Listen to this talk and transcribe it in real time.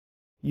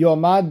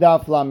Yomad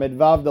Daf Lamed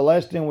Vav. The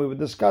last thing we were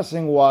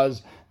discussing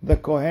was the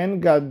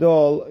Kohen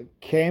Gadol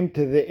came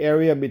to the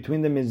area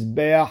between the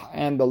Mizbeach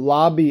and the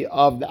lobby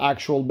of the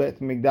actual Beit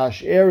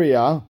Mikdash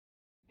area.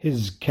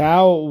 His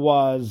cow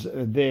was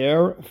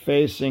there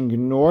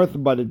facing north,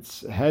 but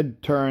its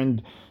head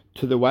turned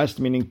to the west,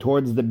 meaning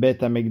towards the Beit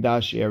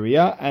Mikdash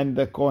area, and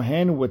the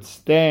Kohen would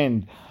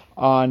stand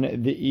on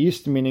the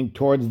east, meaning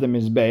towards the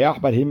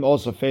Mizbeach, but him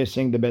also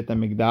facing the Beit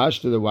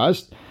Mikdash to the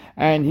west.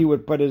 And he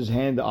would put his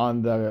hand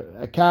on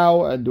the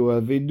cow, do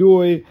a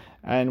vidui,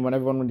 and when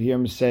everyone would hear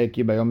him say,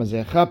 Ki bayom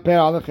hazeh chaper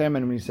alechem,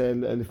 and when he said,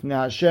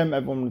 Lifnei Hashem,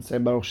 everyone would say,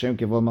 Baruch Shem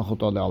kivod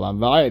malchuto le'olam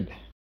va'ed.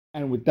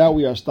 And with that,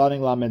 we are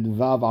starting Lamed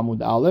Vav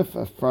Amud Aleph,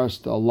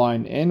 first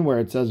line in, where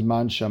it says,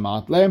 Man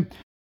Shamatle.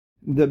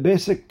 The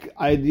basic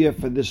idea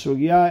for this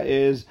sugya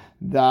is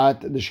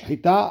that the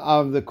shechita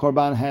of the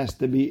korban has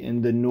to be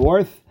in the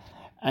north,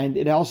 and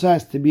it also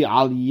has to be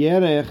al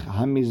yerech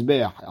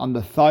hamizbeach, on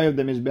the thigh of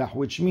the mizbeach,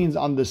 which means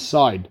on the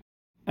side.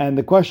 And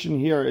the question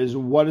here is,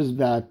 what does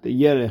that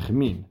yerech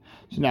mean?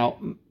 So now,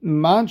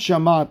 man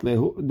shamat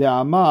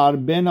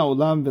de'amar ben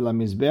ha'olam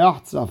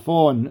v'lamizbeach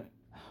tzafon.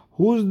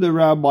 Who's the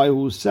rabbi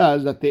who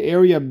says that the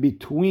area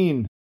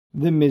between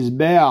the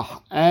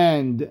mizbeach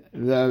and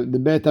the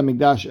Beit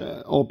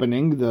HaMikdash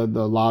opening,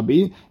 the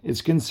lobby,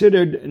 is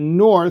considered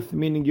north,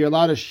 meaning you're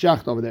allowed to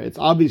shecht over there? It's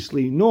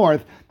obviously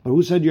north, but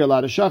who said you're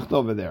allowed to shecht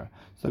over there?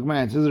 So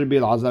it says Rabbi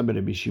Elazar ben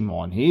Rabbi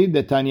Shimon. He,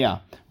 the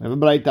Tanya. We have a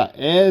braita.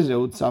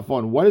 Ezeu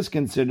tzafon. What is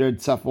considered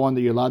tzafon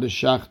that you're allowed to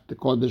shecht the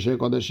Kodeshei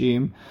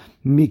Kodeshim?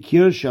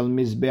 Mikir shel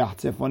mizbeach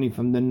tzafoni,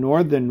 from the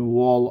northern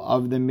wall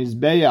of the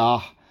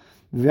mizbeach,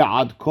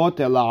 ve'ad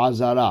kotel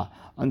ha'azara,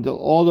 until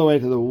all the way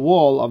to the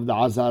wall of the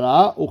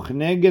Azara,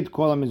 uchneget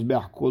kol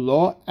ha-mizbeach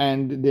kulo,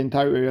 and the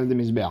entire area of the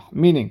Mizbeach.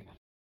 Meaning,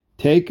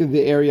 take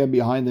the area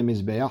behind the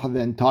Mizbeach, the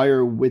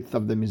entire width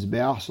of the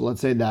Mizbeach, so let's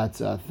say that's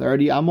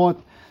 30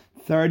 amot,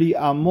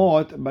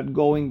 but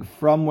going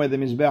from where the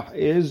Mizbeach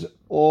is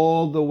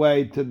all the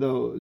way to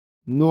the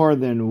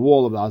northern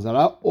wall of the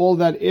Azara, all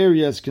that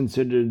area is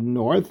considered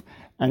north,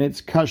 and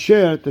it's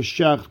kasher to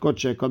shech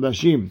kodshei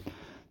kodashim.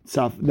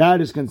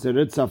 That is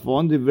considered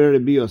tzafon divrei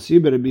Rabbi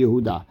Yossi Rabbi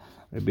Yehuda.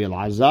 Rabbi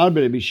Elazar,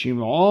 Rabbi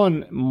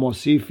Shimon,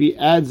 Mosifi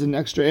adds an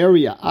extra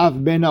area. Af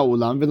ben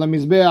ha'olam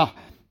v'lamizbeach.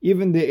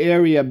 Even the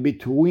area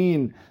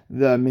between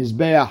the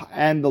Mizbeach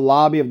and the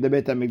lobby of the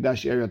Beit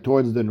HaMikdash area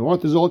towards the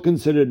north is all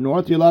considered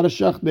north. You're allowed to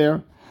shech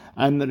there.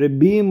 And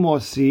Rabbi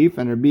Mosif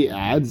and Rabbi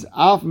adds,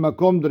 Af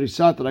makom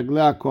drisat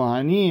raglei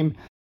kohanim.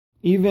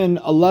 Even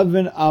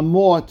 11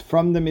 amot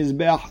from the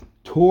Mizbeach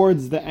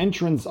towards the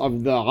entrance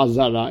of the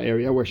Azara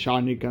area where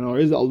Sha'ar Nikanor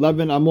is,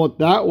 11 amot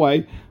that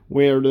way,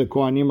 where the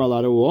Kohanim are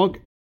allowed to walk.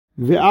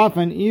 Ve'af,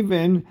 and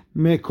even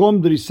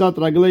mekom drisat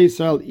raglei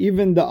Yisrael,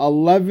 even the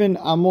 11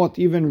 amot,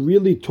 even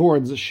really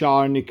towards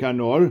Sha'ar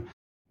Nikanor,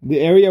 the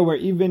area where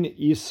even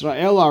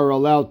Yisrael are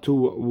allowed to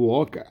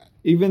walk,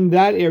 even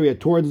that area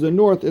towards the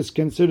north is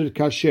considered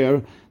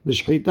kasher, the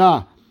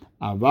shechita.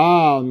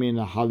 Aval min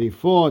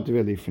halifot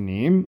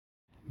ve'lifnim,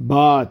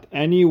 but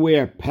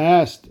anywhere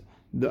past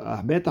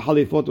the Bet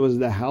HaChalifot was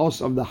the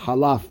house of the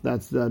halaf.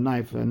 That's the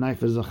knife. A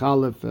knife is a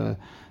chalif.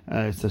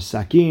 It's a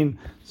sakin.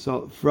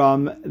 So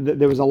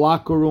there was a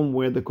locker room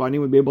where the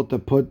Kohanim would be able to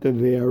put their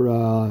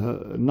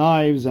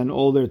knives and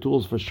all their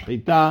tools for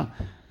shechita.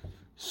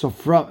 So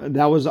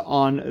that was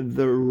on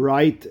the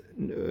right,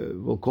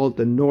 we'll call it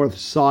the north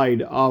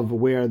side of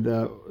where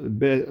the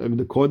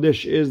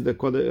Kodesh is, the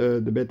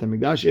Beit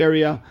HaMikdash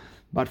area.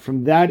 But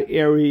from that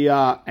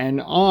area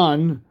and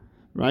on,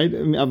 right?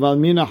 Aval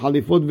mina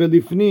halifot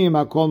velifnim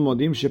hakol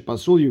modim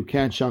shepasul. You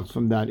can't shecht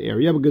from that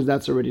area because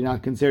that's already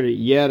not considered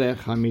yerech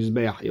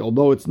hamizbeach.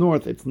 Although it's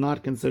north, it's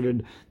not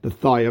considered the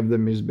thigh of the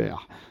mizbeach.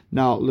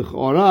 Now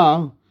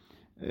l'chora,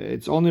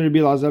 it's only Rabbi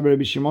Elazar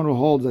Rabbi Shimon who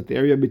holds that the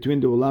area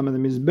between the ulam and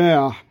the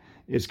mizbeach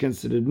is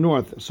considered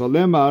north. So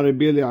lema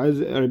Rabbi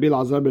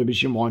Elazar Rabbi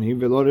Shimon he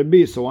velo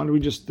Rabbi. So why don't we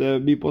just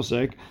be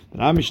posek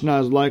that our Mishnah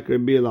is like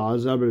Rabbi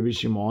Elazar Rabbi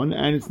Shimon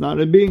and it's not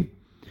Rabbi?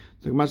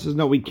 So the Gemara says,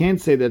 no, we can't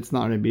say that's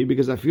not Rabbi,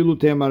 because afilu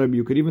tema Rabbi,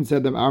 you could even say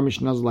that our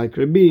Mishnah is like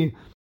Rabbi,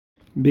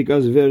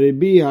 because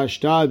ve'Rabbi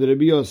hashtad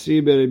Rabbi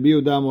Yossi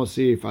be'Rabbi Yehuda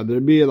mosif, ad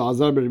Rabbi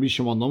Elazar be'Rabbi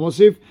Shimon no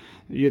mosif.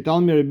 You're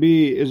telling me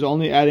Rabbi is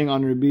only adding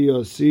on Rabbi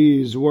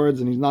Yossi's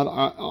words, and he's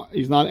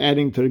not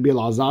adding to Rabbi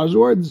Elazar's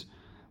words?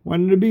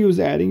 When Rabbi was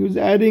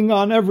adding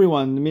on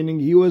everyone, meaning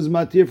he was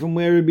matir from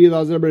where Rabbi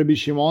Elazar Rabbi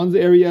Shimon's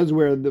areas,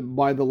 where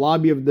by the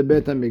lobby of the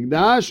Beit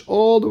HaMikdash,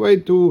 all the way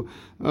to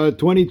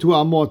 22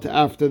 amot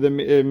after the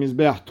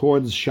Mizbeach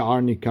towards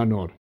Sha'ar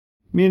Nikanor.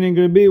 Meaning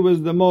Rabbi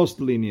was the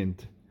most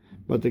lenient.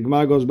 But the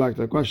Gemara goes back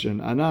to the question,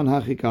 Anan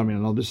hachi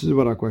karmina. Now this is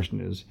what our question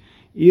is.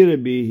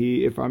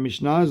 If our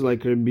Mishnah is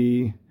like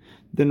Rabbi,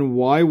 then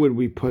why would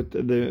we put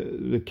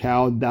the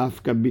cow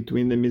dafka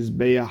between the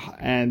Mizbeach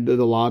and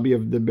the lobby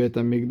of the Beit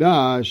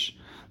HaMikdash?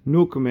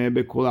 Nukme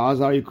bekul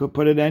azar, you could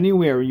put it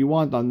anywhere you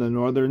want on the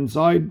northern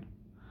side.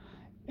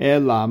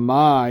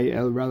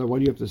 Rather, what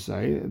do you have to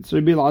say? It's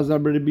Rabbi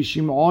Elazar Rabbi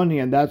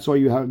Shimoni, and that's why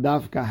you have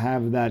dafka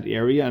have that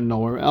area and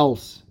nowhere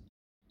else.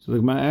 So the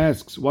Gemara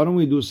asks, why don't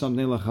we do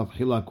something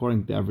l'chatchila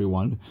according to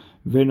everyone?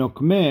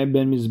 V'nokmeh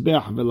ben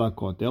mizbeach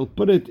v'lakotel.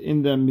 Put it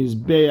in the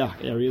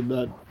mizbeach area,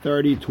 the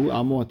 32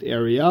 amot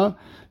area,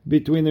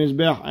 between the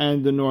mizbeach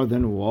and the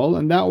northern wall,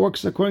 and that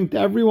works according to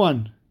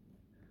everyone.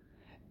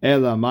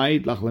 Ela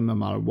ma'it lach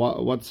lemamar.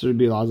 What's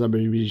Rabbi Elazar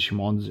Rabbi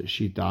Shimon's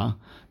shita?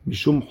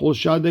 Mishum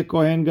chulsha de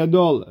kohen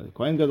gadol.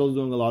 Kohen gadol is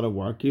doing a lot of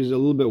work. He's a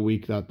little bit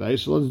weak that day,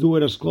 so let's do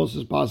it as close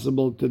as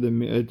possible to the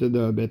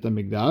Beit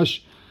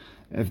HaMikdash.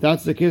 If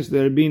that's the case,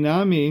 the Rabbi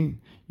Nami,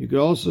 you could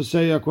also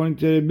say according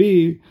to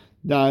Rabbi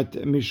that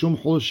Mishum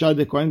Chulsha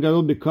de Kohen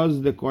Gadol,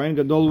 because the Kohen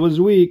Gadol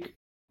was weak,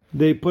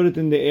 they put it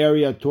in the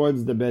area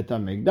towards the Beit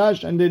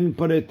HaMikdash and didn't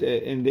put it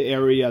in the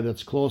area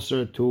that's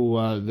closer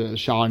to the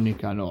Sha'ar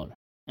Nikanor.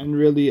 And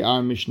really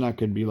our Mishnah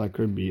could be like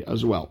Rabbi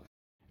as well.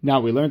 Now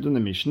we learned in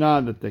the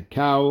Mishnah that the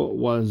cow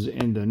was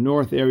in the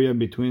north area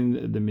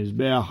between the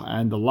Mizbeach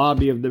and the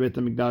lobby of the Beit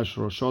HaMikdash,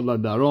 Roshod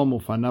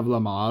LaDarom, Ufanav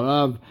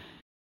LaMa'arav.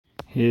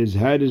 His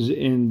head is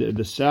in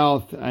the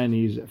south and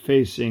he's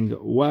facing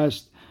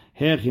west.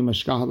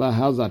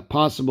 How's that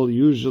possible?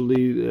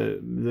 Usually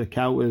the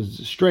cow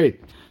is straight.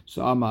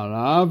 So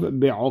Amarav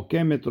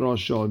be'okemet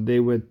rosho.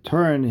 They would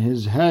turn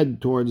his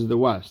head towards the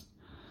west.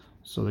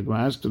 So the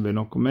Gemara asks, why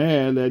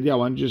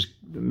don't you just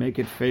make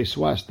it face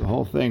west, the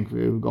whole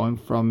thing, going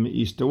from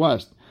east to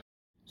west?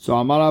 So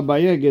Amar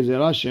Abaye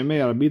gezerah shemei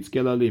arbitz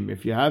kelalim.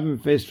 If you have him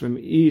faced from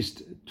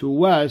east to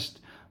west,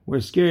 we're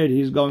scared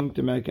he's going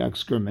to make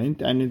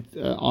excrement and it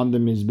on the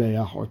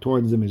Mizbeach or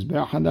towards the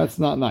Mizbeach, and that's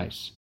not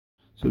nice.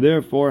 So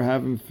therefore,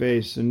 have him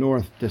face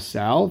north to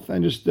south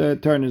and just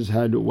turn his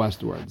head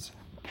westwards.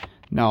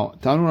 Now,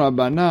 Tanu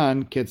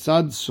Rabbanan,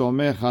 Ketzad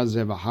Somech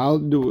HaZevach. How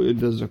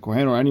does a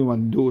Kohen or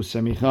anyone do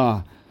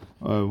Semicha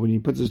when he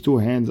puts his two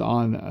hands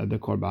on the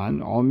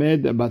Korban?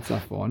 Omed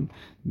Batzafon.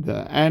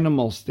 The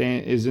animal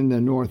is in the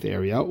north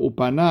area.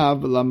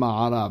 Upanav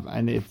LaMa'arav.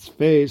 And its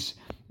face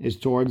is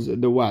towards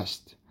the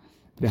west.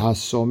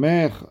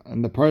 V'hasomech,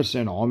 and the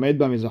person Omed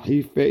B'mizrach,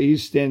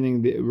 he's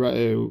standing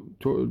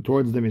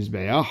towards the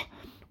Mizbeach.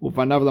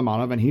 Upanav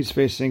LaMa'arav, and he's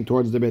facing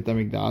towards the Beit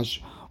HaMikdash.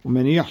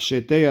 Umeniach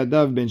shetei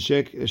yadav ben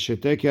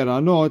shetei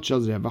keranot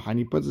shel zevach, and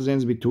he puts his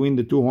hands between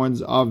the two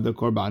horns of the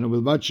korban.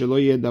 Ubilvat shelo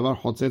yeh davar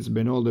chotzetz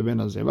beno leben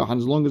hazevach,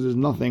 and as long as there's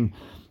nothing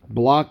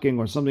blocking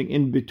or something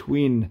in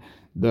between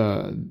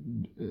the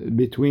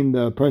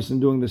person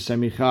doing the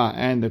semicha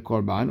and the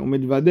korban,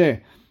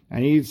 umidvadeh,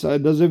 and he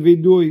does a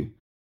vidui.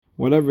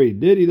 Whatever he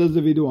did, he does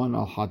the vidui on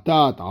al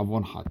hatat,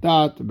 avon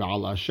hatat,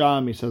 be'al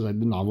asham. He says, I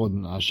didn't avod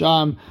an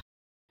asham.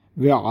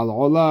 Ve'al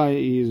ola,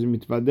 he is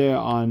mitvadeh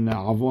on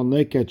avon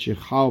leket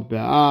shechau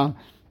pe'ah,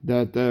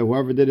 that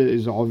whoever did it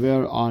is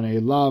over on a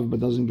lav but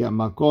doesn't get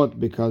makot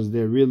because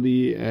they're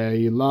really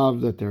a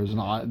lav that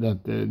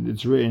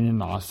it's written in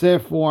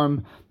aseh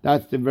form.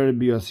 That's the very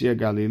Rabbi Yossi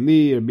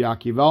Galili. Rabbi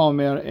Akiva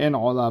Omer en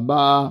ola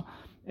ba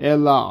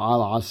ella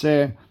al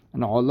aseh. An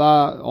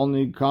olah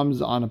only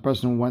comes on a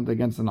person who went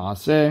against an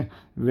aseh,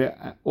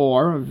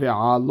 or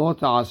ve'alot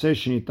aseh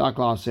shenitak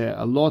la'aseh,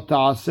 a lot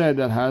aseh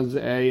that has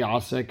a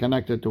aseh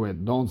connected to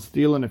it. Don't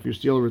steal, and if you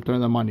steal,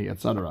 return the money,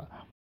 etc.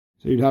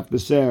 So you'd have to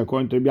say,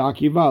 according to Rabbi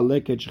Akiva,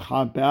 leket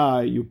shechad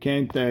pe'ah, you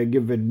can't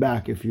give it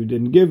back. If you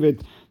didn't give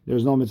it,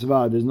 there's no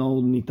mitzvah, there's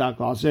no nitak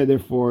la'aseh,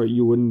 therefore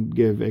you wouldn't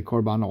give a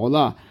korban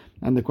olah.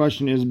 And the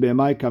question is,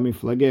 be'mai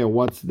kamiflageh,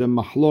 what's the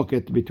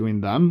mahloket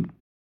between them?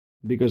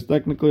 Because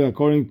technically,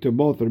 according to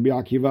both Rabbi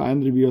Akiva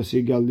and Rabbi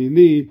Yossi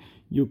Galili,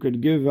 you could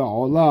give a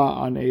olah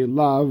on a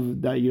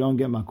lav that you don't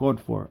get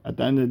makot for. At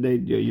the end of the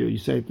day, you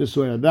say it this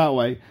way or that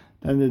way. At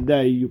the end of the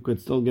day, you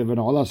could still give an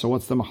olah. So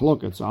what's the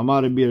mahloket? So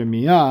Amar Rabbi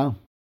Yirmiyah,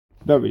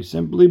 very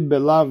simply,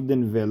 belav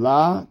din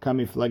vela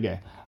kamiflageh.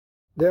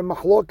 Their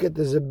mahloket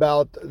is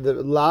about the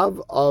lav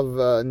of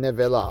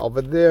nevela.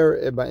 Over there,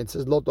 it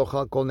says lo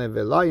tochal kol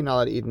nevela. You're not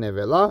allowed to eat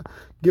nevela.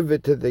 Give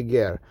it to the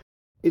ger.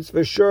 It's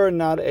for sure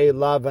not a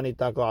lav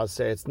anitak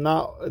la'aseh. It's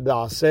not, the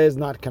aseh is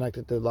not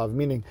connected to the lav,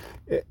 meaning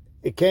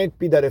it can't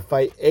be that if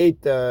I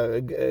ate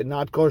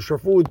not kosher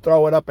food,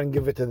 throw it up and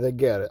give it to the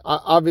ger.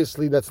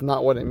 Obviously, that's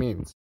not what it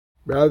means.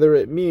 Rather,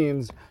 it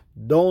means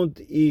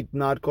don't eat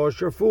not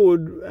kosher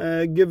food,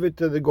 give it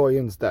to the goy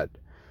instead.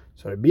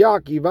 So Rabbi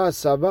Akiva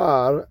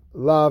savar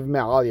lav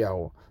me'al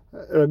yahu.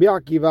 Rabbi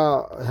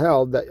Akiva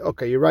held that,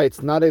 okay, you're right,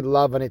 it's not a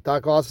lav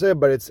anitak la'aseh,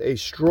 but it's a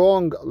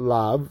strong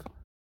lav,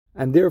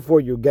 and therefore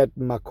you get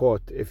makot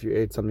if you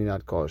ate something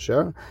not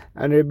kosher.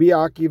 And Rabbi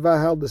Akiva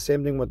held the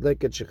same thing with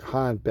leket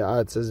shechad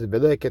pe'ah. It says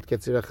v'leket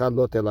ketzir echad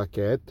lo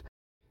telaket.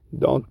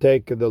 Don't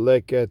take the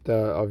leket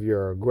of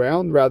your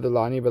ground. Rather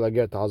lani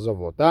v'laget azov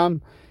otam.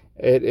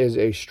 It is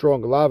a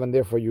strong lav, and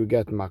therefore you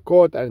get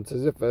makot. And it's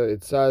as if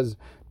it says,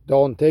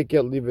 don't take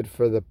it, leave it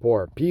for the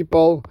poor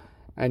people.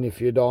 And if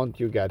you don't,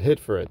 you get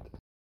hit for it.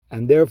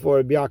 And therefore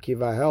Rabbi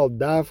Akiva held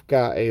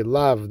dafka, a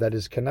lav that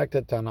is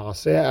connected to an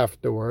aseh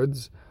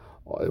afterwards,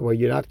 where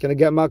you're not going to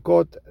get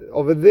makot,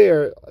 over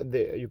there,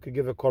 you could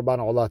give a korban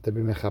olah to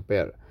be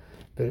mechaper.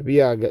 Rabbi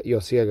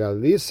Yossi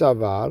Galili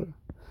savar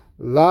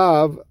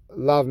lav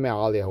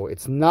me'al yahu.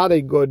 It's not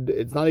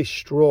a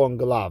strong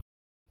lav.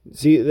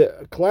 See,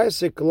 the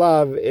classic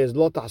lav is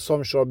lo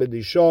tahsom shor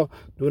b'disho.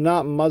 Do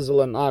not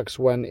muzzle an ox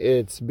when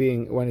it's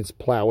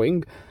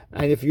plowing,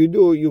 and if you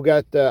do, you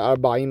get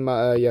arba'im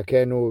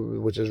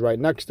yakenu, which is right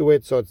next to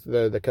it. So it's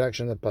the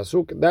connection to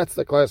pasuk. That's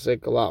the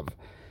classic lav.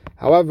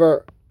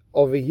 However,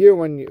 over here,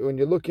 when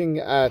you're looking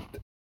at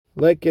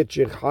leket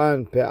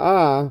shikhan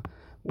pe'ah,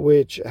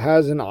 which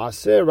has an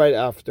aseh right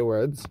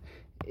afterwards,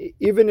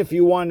 even if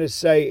you want to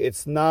say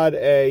it's not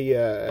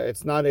a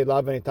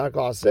lav and itak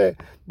aseh,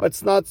 but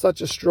it's not such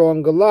a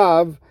strong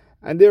lav,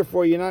 and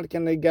therefore you're not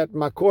going to get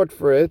makot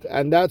for it,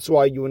 and that's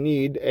why you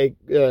need a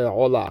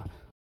olah.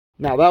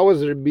 Now that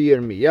was Rabbi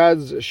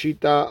Yirmiyah's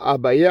shita.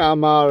 Abaye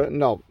Amar,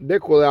 no,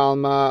 dekule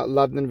alma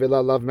lavden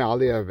vela lav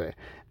me'aliyave.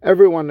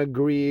 Everyone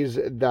agrees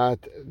that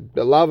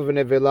the lav of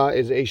nevela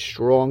is a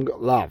strong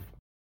lav.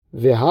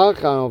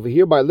 V'hachan, over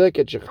here by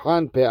leket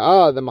shikhan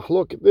pe'ah, the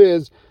mahloket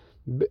is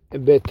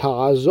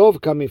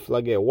beta'azov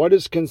kamiflage. What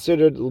is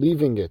considered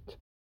leaving it?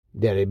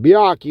 The Rabbi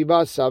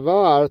Akiva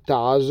savar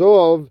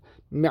ta'azov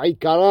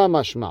me'ikara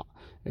mashma.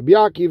 Rabbi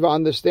Akiva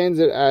understands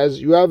it as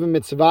you have a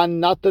mitzvah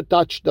not to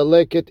touch the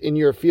leket in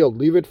your field.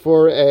 Leave it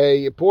for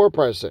a poor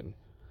person.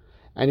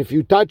 And if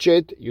you touch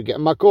it, you get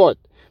makot.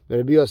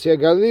 Rabbi Yossi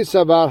Galili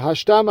savar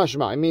hashta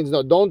mashma. It means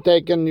no, don't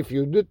take it. And if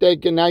you do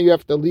take it, now you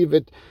have to leave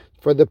it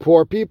for the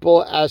poor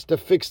people as to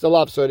fix the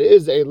lav. So it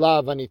is a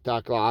lav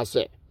anitak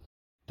la'aseh.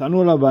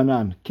 Tanu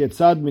Rabbanan,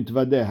 ketzad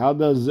mitvadeh. How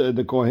does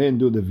the kohen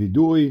do the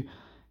vidui?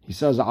 He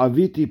says,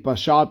 aviti,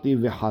 pashati,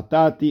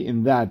 v'hatati,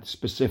 in that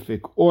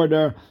specific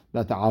order,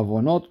 that the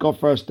avonot go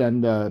first,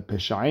 then the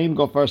peshaim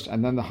go first,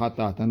 and then the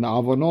hatat. And the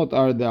avonot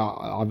are the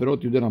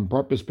avirot you did on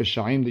purpose,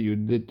 peshaim that you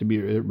did to be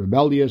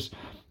rebellious,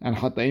 and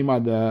hataim are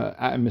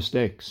the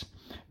mistakes.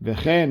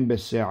 V'chen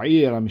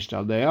b'se'ir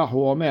ha'mishtaldeyah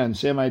hu omer,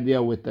 same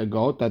idea with the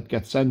goat that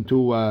gets sent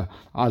to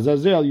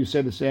Azazel, you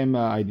say the same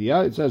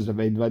idea. It says,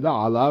 v'idvada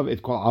alav,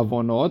 it's called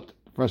avonot,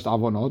 first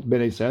avonot,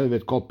 ben Yisrael,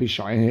 it's called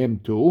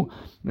pishaim too,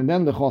 and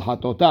then the chol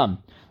hatotam.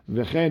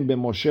 V'chen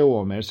b'Moshe hu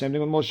omer, same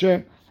thing with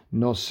Moshe,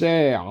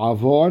 noseh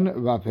avon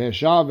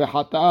v'pesha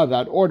v'hata'ah,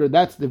 that order,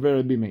 that's the very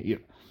Rabbi Meir.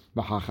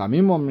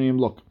 V'chachamim omrim,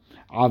 look,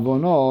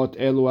 avonot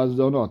elu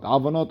azdonot.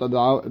 Avonot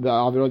are the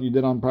avirot you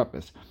did on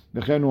purpose.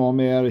 V'chen hu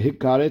omer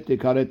hikaret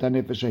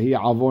hanefesh hi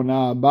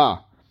avona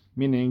ba.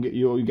 Meaning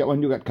you get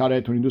when you get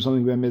karet when you do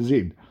something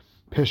b'mezid.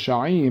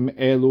 Peshaim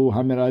elu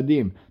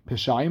hameradim.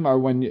 Peshaim are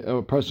when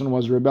a person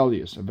was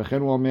rebellious. V'chen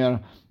hu omer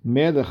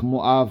melech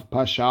Moav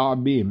pasha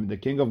bim. The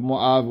king of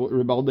Moav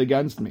rebelled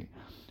against me.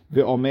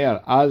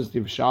 V'omer az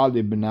tivshal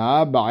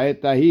libna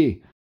ba'et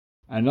ahi.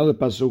 Another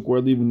pasuk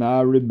where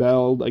Libna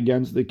rebelled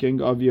against the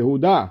king of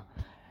Yehuda.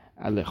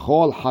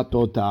 Alechol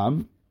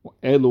hatotam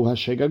elu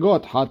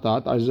hashegagot.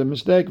 Hatat is a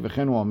mistake.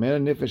 V'chen hu omer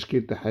nefesh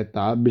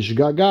kiteheta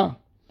bishgaga.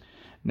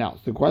 Now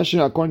the question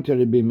according to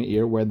Rabbi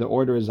Meir, where the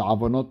order is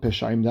avonot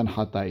peshaim then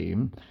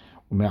hataim,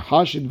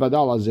 umechash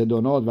idvadal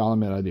azedonot v'al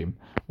meradim.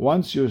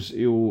 Once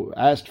you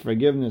asked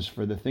forgiveness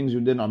for the things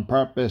you did on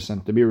purpose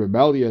and to be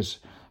rebellious,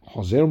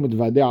 chozer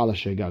midvadeh al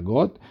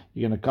hashegagot,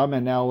 you're going to come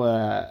and now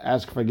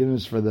ask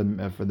forgiveness for the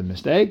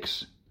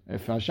mistakes.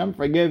 If Hashem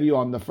forgave you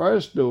on the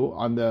first two,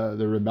 on the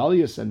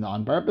rebellious and the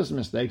on purpose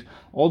mistakes,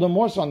 all the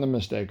more so on the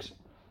mistakes.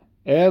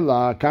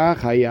 Ela kach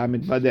haya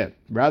mitvadet.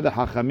 Rather,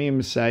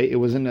 Hachamim say it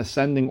was in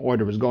ascending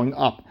order, it was going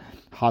up.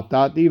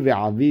 Hatati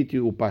ve'aviti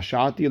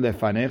upashati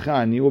lefanecha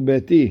ani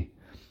ubeti.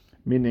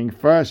 Meaning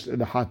first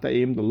the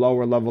hataim, the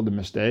lower level, the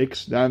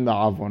mistakes, then the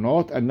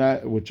avonot, and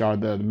that which are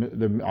the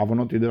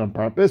avonot you did on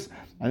purpose,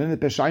 and then the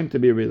peshaim to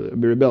be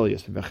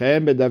rebellious.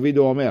 V'chen beDavid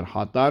omer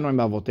hatanu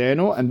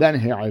imavotenu, and then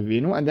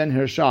he'avinu, and then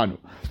hirshanu.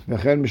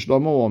 V'chen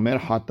b'Shlomo omer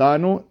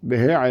hatanu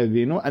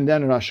v'he'avinu, and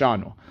then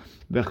rashanu.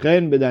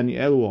 V'chen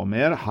beDaniel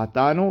omer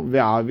hatanu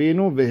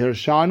ve'avinu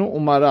v'hirshanu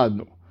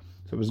umaradnu.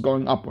 So it was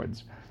going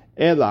upwards.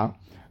 Ela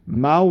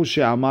ma'u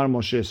she'amar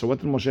Moshe. So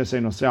what did Moshe say?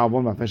 Nosei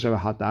avon v'fesha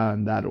v'hata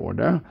in that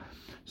order.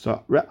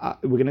 So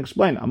we can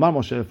explain. Amar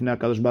Moshe lefnei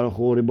HaKadosh Baruch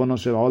Hu ribono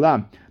shel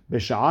olam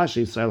b'sha'a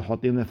sheYisrael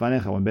chotim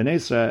lefanecha. When Bnei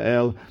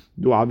Israel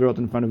do avirot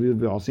in front of you,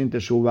 v'osin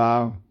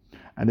teshuvah,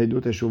 and they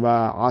do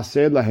teshuvah,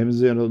 aseh lahem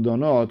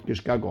zedonot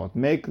kishkagot.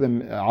 Make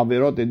them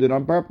avirot they did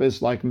on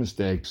purpose like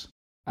mistakes.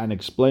 And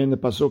explain the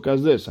pasuk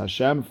as this: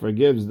 Hashem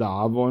forgives the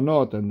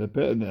avonot and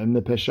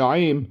the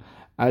peshaim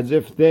as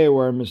if they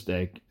were a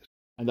mistake.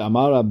 And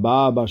Amar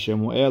Abba bar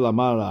Shemuel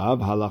Amar Rav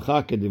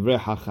halacha kedivrei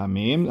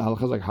hachamim.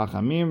 Halacha is like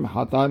hachamim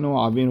hatanu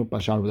avinu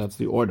pashanu. That's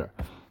the order.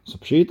 So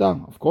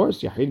pshita, of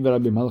course, yachid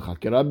v'rabim halacha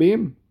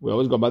kerabim. We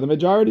always go by the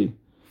majority.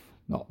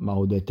 No,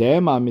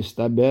 mahudetem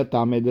amistabet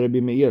amed Rabbi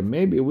Meir.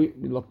 Maybe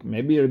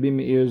Rabbi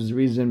Meir's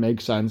reason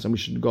makes sense, and we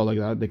should go like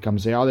that. They come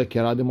say ale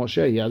kerad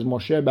Moshe. He has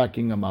Moshe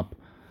backing him up.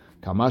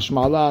 Kamash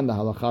malan, the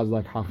halacha is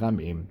like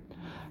hachamim.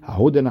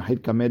 Hahud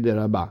nahid kamed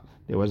Rabbah.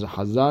 There was a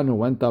Hazan who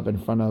went up in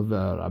front of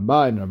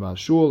Rabbah in Rabbah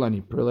Shul, and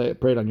he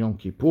prayed on Yom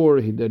Kippur.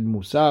 He did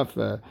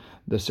Musaf,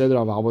 the Seder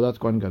of Avodat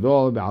Kohen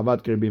Gadol,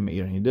 be'avad Rabbi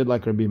Meir. He did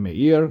like Rabbi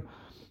Meir.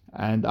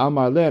 And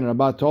Amar Le, and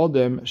Rabbah told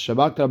him,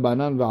 Shabak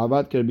Rabbanan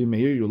ve'avad Rabbi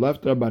Meir. You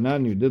left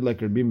Rabbanan, you did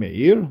like Rabbi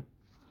Meir.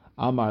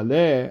 Amar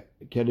Le,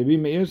 Rabbi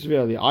Meir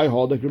severely. I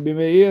hold like Rabbi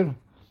Meir.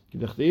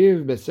 Because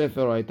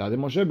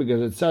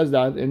it says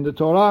that in the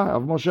Torah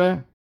of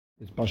Moshe.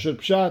 It's Pashut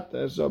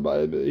Pshat. So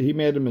he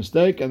made a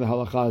mistake, and the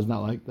halacha is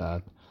not like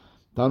that.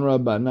 Tan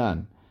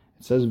Rabbanan.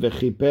 It says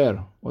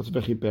Vechiper. What's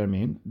Vechiper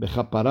mean?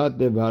 Bechaparat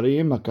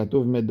devarim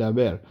hakatuv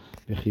medaber.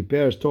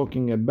 Vechiper is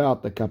talking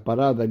about the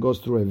kapara that goes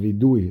through a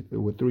vidui,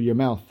 through your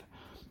mouth.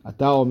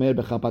 Ata omer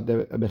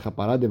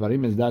bechaparat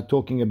devarim. Is that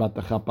talking about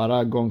the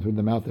kapara going through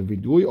the mouth of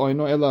vidui? Or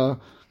no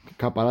ela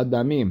kaparat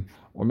damim.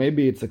 Or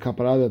maybe it's a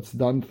kapara that's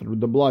done through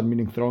the blood,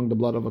 meaning throwing the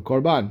blood of a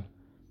korban.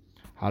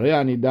 Harei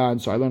anidan.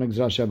 So I learn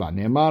Gzera Sheva.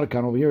 Ne'emar,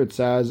 kan over here it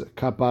says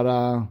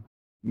kapara.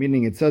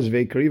 Meaning it says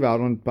ve'kriv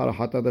Aaron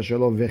parachatat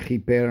shelo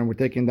vechiper, and we're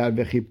taking that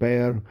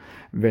vechiper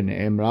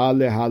ve'ne'emra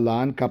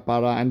lehalan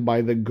kapara, and by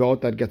the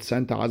goat that gets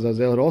sent to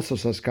Azazel it also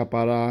says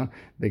kapara.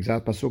 The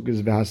exact pasuk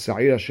is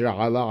ve'hasair asher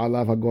ala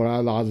alav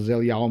hagora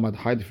la'azazel ya'om ad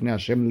chai lifnei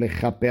Hashem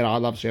lechaper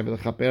alav shevet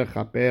lechaper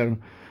chaper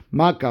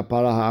ma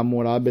kapara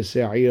ha'amura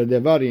b'se'ir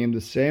devarim.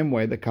 The same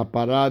way the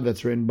kapara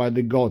that's written by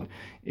the goat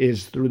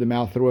is through the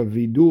mouth through a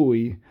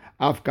vidui.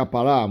 Af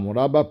kapara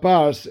muraba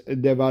pars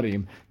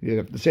devarim. You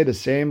have to say the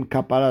same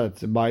kapara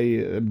that's by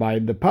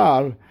the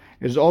par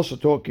is also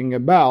talking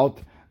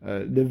about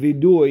the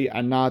vidui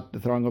and not the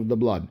throwing of the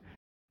blood.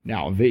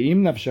 Now ve'im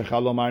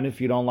nafshecha lomar, and if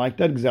you don't like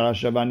that Gzera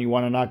Sheva and you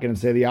want to knock it and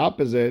say the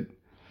opposite,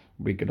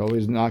 we could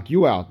always knock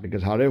you out,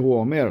 because harehu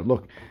omer.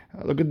 Look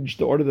at just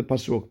the order of the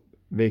pasuk.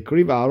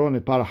 Ve'kriv Aaron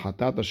et par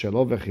hatat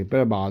shelo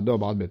vechiper ba'ado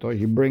ba'ad beto.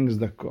 He brings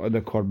the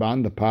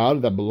korban, the par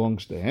that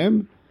belongs to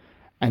him.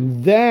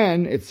 And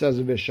then it says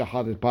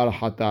v'shahat par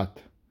hatat,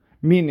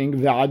 meaning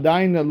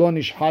v'adayin lo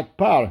nishhat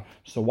par.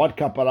 So what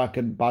kapara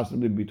could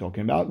possibly be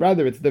talking about?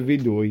 Rather, it's the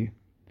vidui.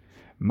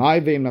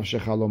 My veim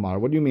nafshecha lomar.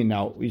 What do you mean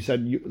now? You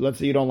said, let's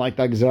say you don't like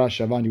that Gzera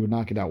Sheva, you would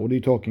knock it out. What are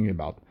you talking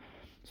about?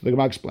 So the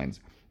Gemara explains.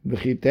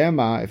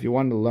 V'chitema, if you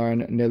want to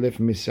learn nelif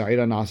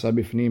misa'ira nasa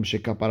bifnim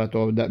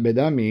shekaparato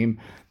bedamim,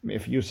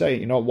 if you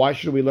say, why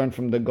should we learn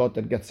from the goat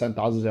that gets sent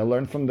to Azazel?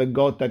 Learn from the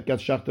goat that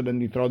gets shachted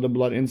and you throw the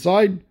blood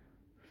inside.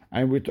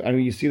 And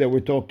you see that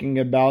we're talking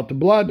about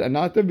blood and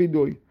not the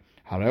vidui.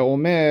 Harei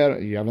omer,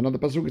 you have another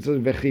pasuk, it says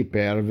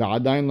vechiper,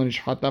 ve'adayin lo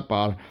nishhat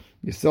par.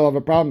 You still have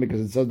a problem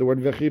because it says the word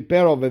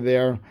vechiper over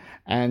there,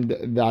 and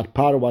that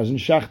par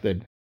wasn't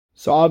shachted.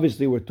 So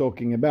obviously we're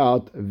talking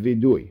about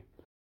vidui.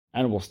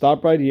 And we'll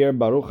stop right here.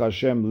 Baruch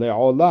Hashem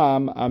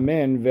le'olam,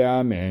 amen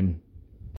ve'amen.